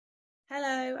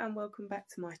Hello and welcome back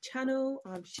to my channel.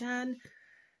 I'm Shan.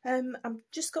 I've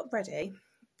just got ready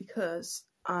because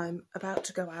I'm about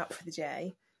to go out for the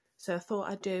day, so I thought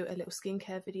I'd do a little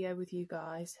skincare video with you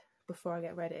guys before I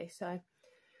get ready. So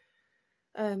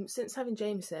since having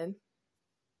Jameson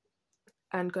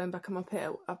and going back on my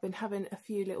pill, I've been having a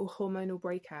few little hormonal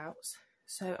breakouts,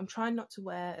 so I'm trying not to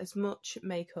wear as much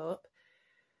makeup,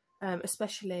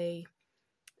 especially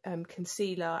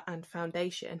concealer and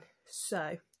foundation.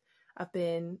 So I've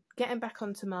been getting back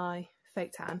onto my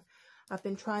fake tan. I've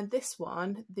been trying this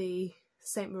one, the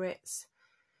St. Moritz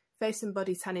Face and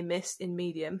Body Tanning Mist in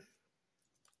medium.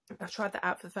 I tried that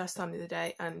out for the first time the other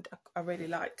day and I really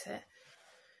liked it.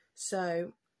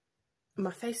 So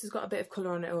my face has got a bit of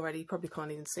colour on it already. You probably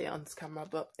can't even see it on this camera,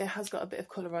 but it has got a bit of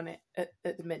colour on it at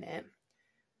the minute.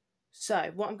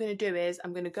 So what I'm going to do is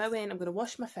I'm going to go in, I'm going to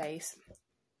wash my face.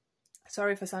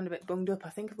 Sorry if I sound a bit bunged up. I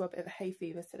think I've got a bit of a hay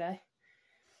fever today.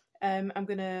 I'm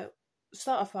going to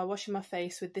start off by washing my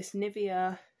face with this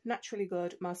Nivea Naturally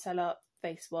Good Micellar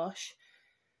face wash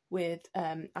with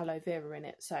aloe vera in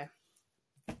it. So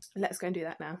let's go and do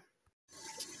that now.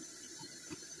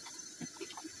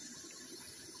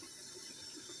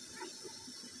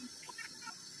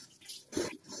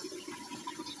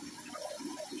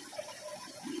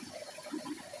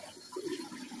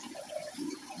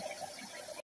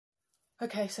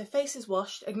 Okay, so face is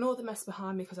washed. Ignore the mess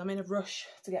behind me because I'm in a rush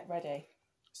to get ready.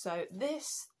 So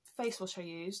this face wash I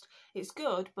used, it's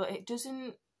good, but it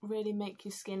doesn't really make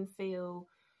your skin feel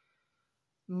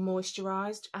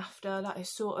moisturised after. Like, it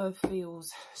sort of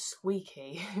feels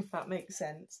squeaky, if that makes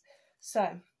sense.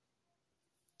 So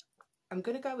I'm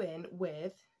going to go in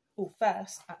with,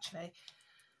 first actually,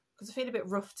 because I feel a bit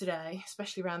rough today,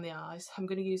 especially around the eyes, I'm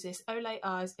going to use this Olay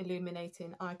Eyes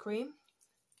Illuminating Eye Cream.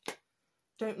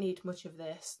 Don't need much of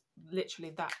this,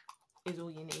 literally that is all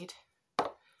you need.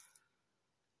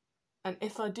 And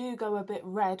if I do go a bit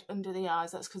red under the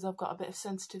eyes, that's because I've got a bit of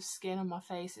sensitive skin on my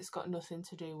face. It's got nothing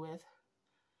to do with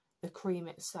the cream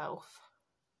itself.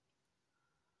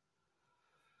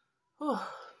 Oh.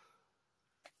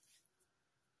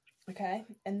 Okay,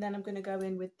 and then I'm going to go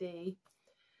in with the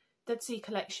Dead Sea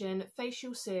Collection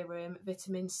Facial Serum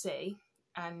Vitamin C,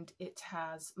 and it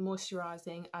has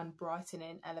moisturising and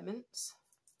brightening elements.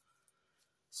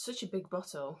 Such a big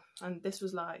bottle, and this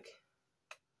was like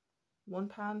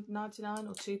 £1.99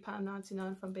 or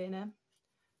 £2.99 from B&M.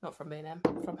 Not from B&M,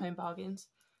 from Home Bargains.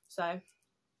 So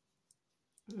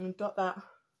I've got that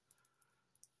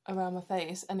around my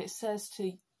face, and it says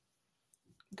to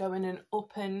go in an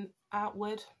up and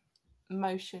outward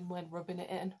motion when rubbing it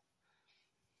in.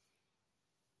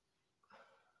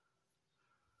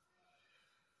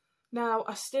 Now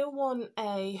I still want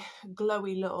a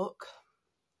glowy look,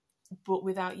 but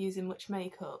without using much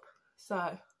makeup.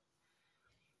 So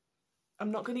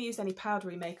I'm not going to use any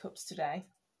powdery makeups today,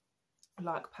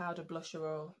 like powder blusher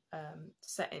or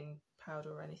setting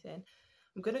powder or anything.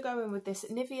 I'm going to go in with this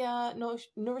Nivea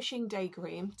Nourishing Day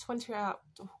Cream,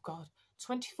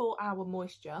 24-hour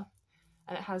moisture,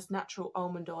 and it has natural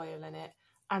almond oil in it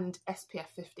and SPF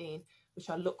 15, which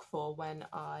I look for when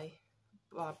I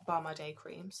buy my day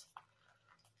creams.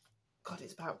 God,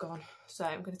 it's about gone. So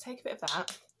I'm going to take a bit of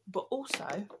that. But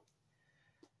also,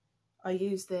 I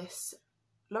use this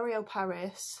L'Oreal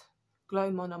Paris Glow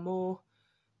Mon Amour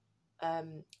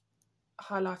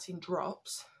highlighting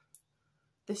drops.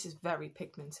 This is very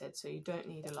pigmented, so you don't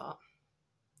need a lot.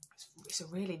 It's a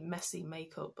really messy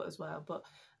makeup as well, but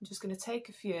I'm just going to take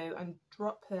a few and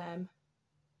drop them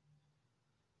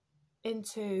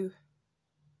into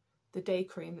the day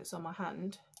cream that's on my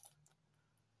hand,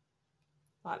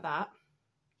 like that.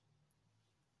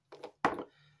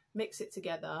 Mix it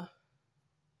together.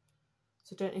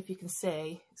 So I don't know if you can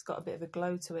see, it's got a bit of a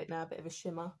glow to it now, a bit of a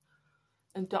shimmer.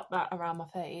 And dot that around my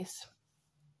face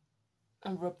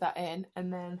and rub that in,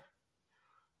 and then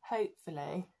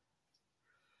hopefully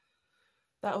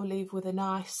that will leave with a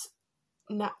nice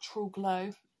natural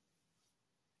glow.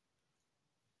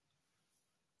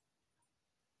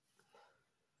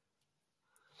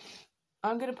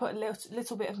 I'm going to put a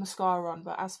little bit of mascara on,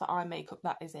 but as for eye makeup,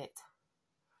 that is it.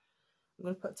 I'm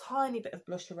going to put a tiny bit of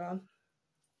blusher on.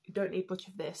 You don't need much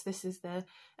of this. This is the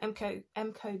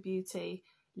MCO Beauty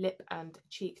Lip and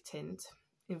Cheek Tint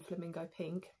in Flamingo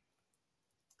Pink.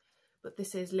 But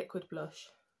this is liquid blush.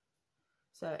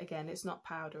 So again, it's not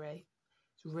powdery.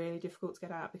 It's really difficult to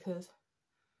get out because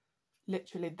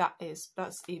literally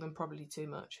that's even probably too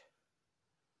much.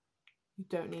 You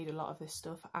don't need a lot of this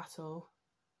stuff at all.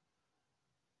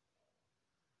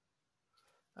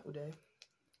 That will do.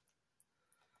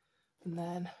 And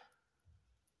then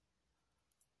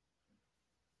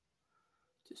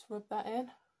Just rub that in.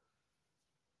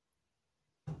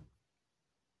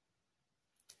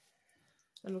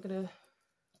 And we're going to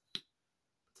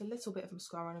put a little bit of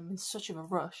mascara on. I'm in such of a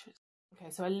rush.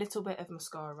 Okay, so a little bit of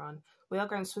mascara on. We are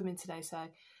going swimming today, so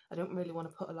I don't really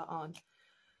want to put a lot on.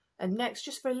 And next,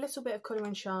 just for a little bit of colour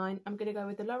and shine, I'm going to go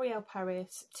with the L'Oreal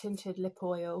Paris Tinted Lip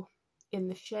Oil in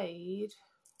the shade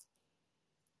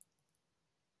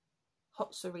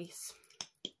Hot Cerise.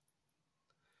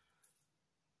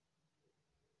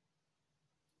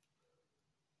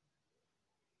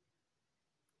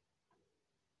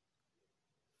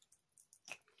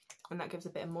 And that gives a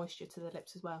bit of moisture to the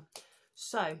lips as well.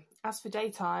 So, as for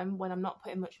daytime, when I'm not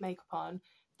putting much makeup on,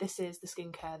 this is the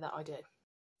skincare that I do.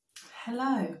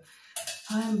 Hello,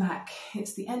 I am back.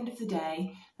 It's the end of the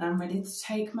day and I'm ready to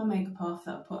take my makeup off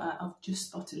that I put out. I've just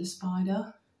spotted a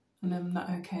spider and I'm not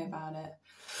okay about it.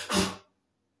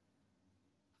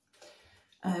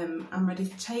 I'm ready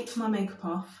to take my makeup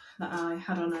off that I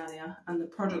had on earlier and the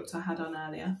product I had on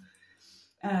earlier.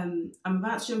 I'm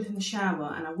about to jump in the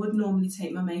shower and I would normally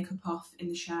take my makeup off in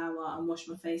the shower and wash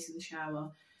my face in the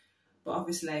shower, but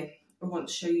obviously I want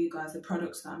to show you guys the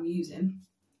products that I'm using.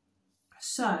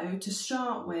 So to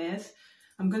start with,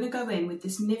 I'm going to go in with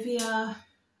this Nivea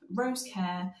Rose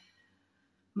Care,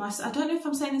 I don't know if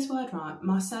I'm saying this word right,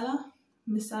 micellar,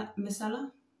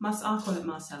 I'll call it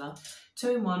micellar,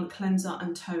 2-in-1 cleanser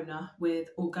and toner with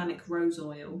organic rose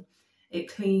oil.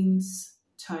 It cleans,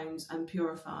 tones and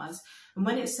purifies, and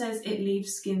when it says it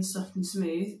leaves skin soft and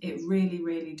smooth, it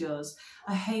really does.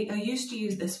 I used to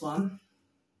use this one,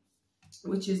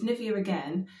 which is Nivea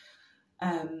again,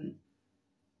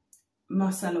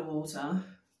 micellar water,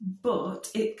 but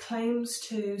it claims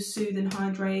to soothe and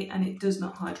hydrate and it does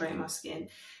not hydrate my skin.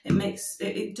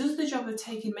 It does the job of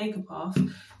taking makeup off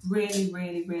really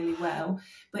well,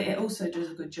 but it also does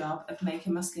a good job of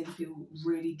making my skin feel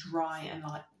really dry and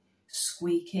like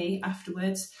squeaky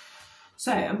afterwards.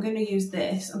 So I'm going to use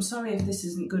this. I'm sorry if this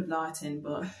isn't good lighting,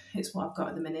 but it's what I've got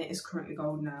at the minute. It's currently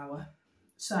golden hour.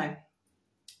 So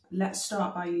let's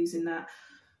start by using that.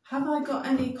 Have I got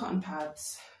any cotton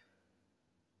pads?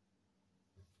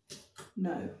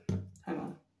 No. Hang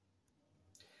on.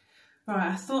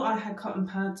 Alright, I thought I had cotton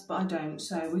pads, but I don't.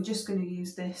 So we're just going to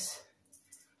use this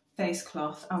face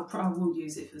cloth. I will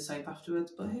use it for the soap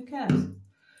afterwards, but who cares?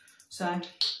 So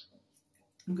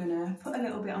I'm going to put a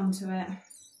little bit onto it.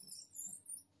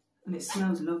 And it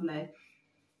smells lovely.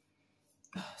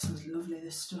 Oh, it smells lovely,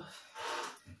 this stuff.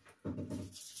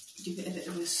 Give it a bit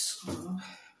of a scrub.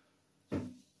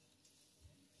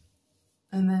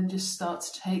 And then just start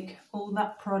to take all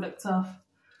that product off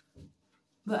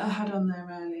that I had on there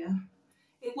earlier.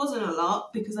 It wasn't a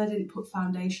lot because I didn't put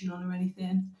foundation on or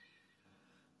anything.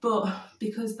 But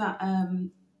because that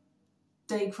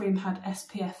day cream had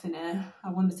SPF in it,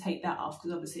 I want to take that off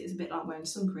because obviously it's a bit like wearing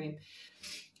sun cream.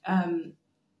 And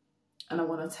I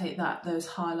want to take those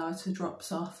highlighter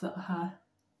drops off that I had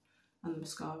and the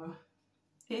mascara.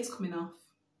 It is coming off.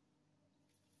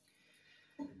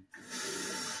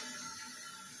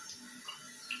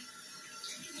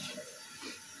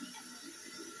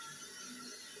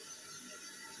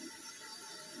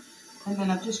 And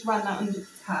then I've just ran that under the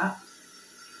tap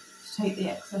to take the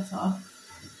excess off.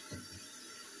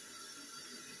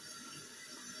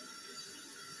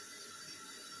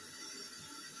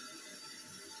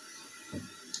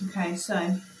 Okay,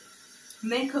 so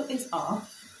makeup is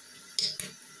off,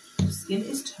 skin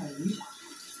is toned,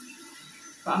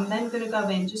 but I'm then going to go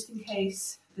in, just in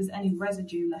case there's any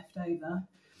residue left over,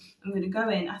 I'm going to go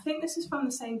in, I think this is from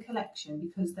the same collection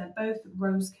because they're both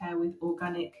Rose Care with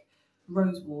organic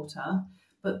rose water,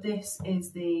 but this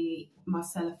is the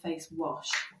micellar face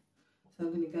wash. So I'm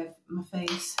going to give my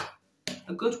face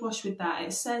a good wash with that.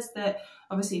 It says that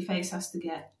obviously your face has to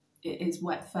it is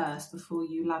wet first before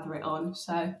you lather it on,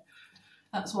 so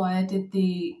that's why I did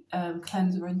the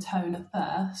cleanser and toner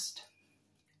first.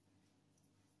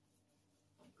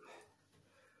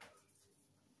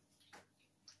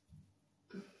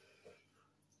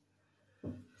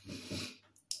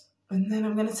 And then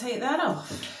I'm going to take that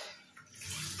off.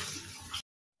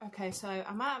 Okay, so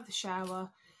I'm out of the shower,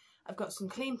 I've got some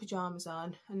clean pyjamas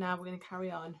on, and now we're going to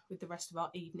carry on with the rest of our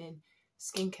evening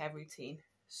skincare routine.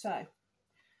 So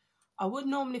I would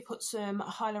normally put some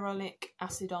hyaluronic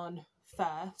acid on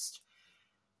first,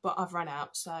 but I've run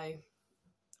out, so I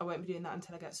won't be doing that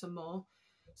until I get some more.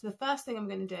 So the first thing I'm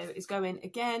going to do is go in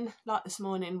again, like this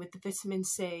morning, with the vitamin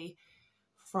C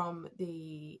from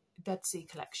the Dead Sea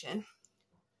collection.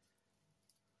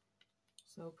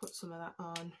 So I'll put some of that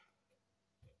on.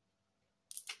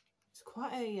 It's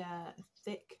quite a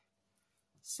thick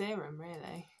serum,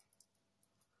 really.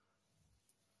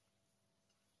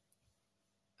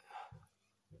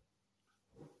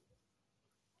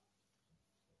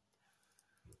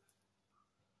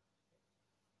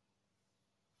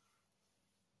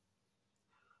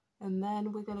 And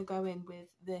then we're going to go in with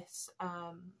this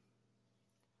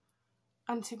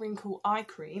anti-wrinkle eye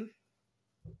cream.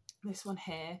 This one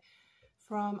here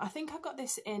from, I think I got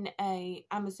this in a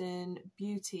Amazon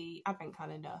Beauty advent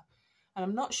calendar. And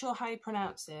I'm not sure how you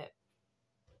pronounce it.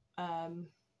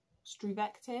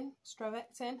 Struvectin,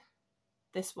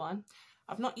 this one.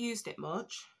 I've not used it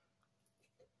much.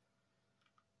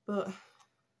 But,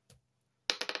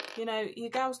 you know, your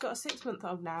gal's got a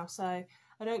 6-month-old now, so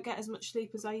I don't get as much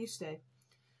sleep as I used to.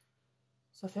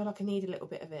 So I feel like I need a little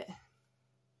bit of it.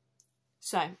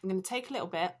 So I'm going to take a little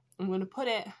bit, I'm going to put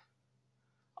it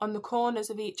on the corners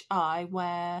of each eye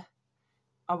where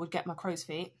I would get my crow's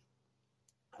feet.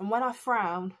 And when I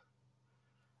frown,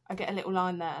 I get a little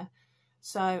line there.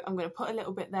 So I'm going to put a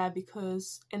little bit there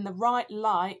because in the right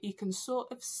light, you can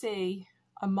sort of see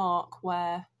a mark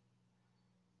where,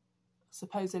 I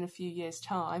suppose in a few years'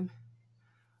 time,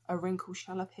 a wrinkle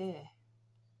shall appear.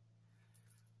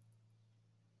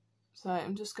 So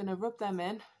I'm just going to rub them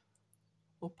in,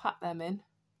 or pat them in.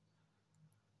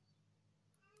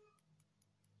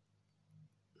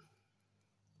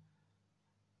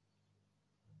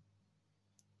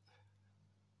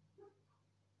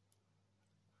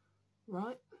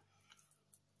 Right.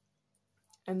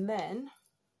 And then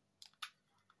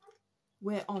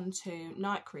we're on to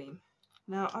night cream.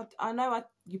 Now, I know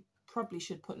you probably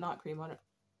should put night cream on it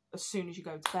as soon as you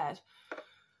go to bed.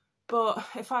 But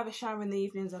if I have a shower in the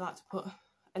evenings, I like to put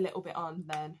a little bit on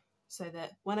then, so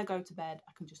that when I go to bed,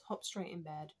 I can just hop straight in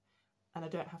bed and I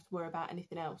don't have to worry about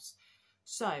anything else.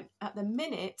 So at the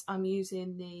minute, I'm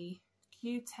using the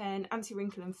Q10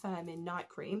 Anti-Wrinkle and Firming Night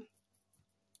Cream.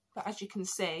 But as you can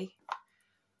see,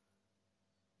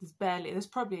 there's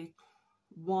probably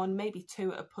 1, maybe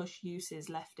 2 at a push uses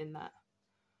left in that.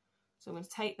 So I'm going to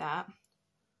take that.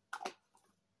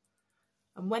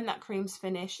 And when that cream's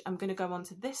finished, I'm going to go on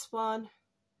to this one,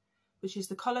 which is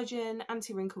the Collagen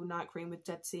Anti-Wrinkle Night Cream with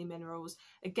Dead Sea Minerals.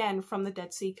 Again, from the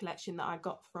Dead Sea collection that I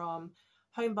got from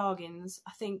Home Bargains.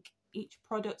 I think each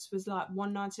product was like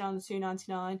 $1.99 or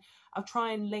 $2.99. I'll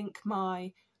try and link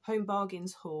my Home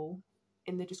Bargains haul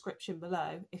in the description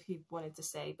below if you wanted to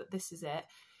see. But this is it.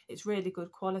 It's really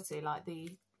good quality. Like the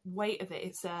weight of it,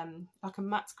 it's like a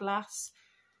matte glass,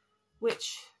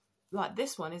 which... like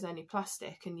this one is only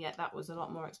plastic, and yet that was a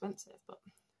lot more expensive. But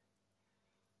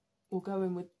we'll go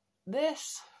in with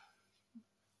this.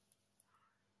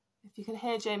 If you can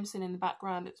hear Jameson in the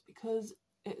background, it's because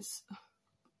it's a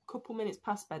couple minutes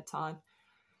past bedtime.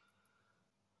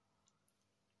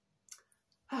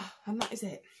 And that is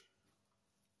it.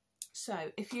 So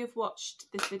if you've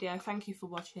watched this video, thank you for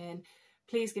watching.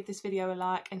 Please give this video a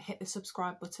like and hit the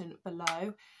subscribe button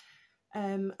below.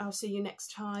 I'll see you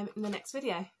next time in the next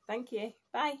video. Thank you.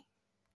 Bye.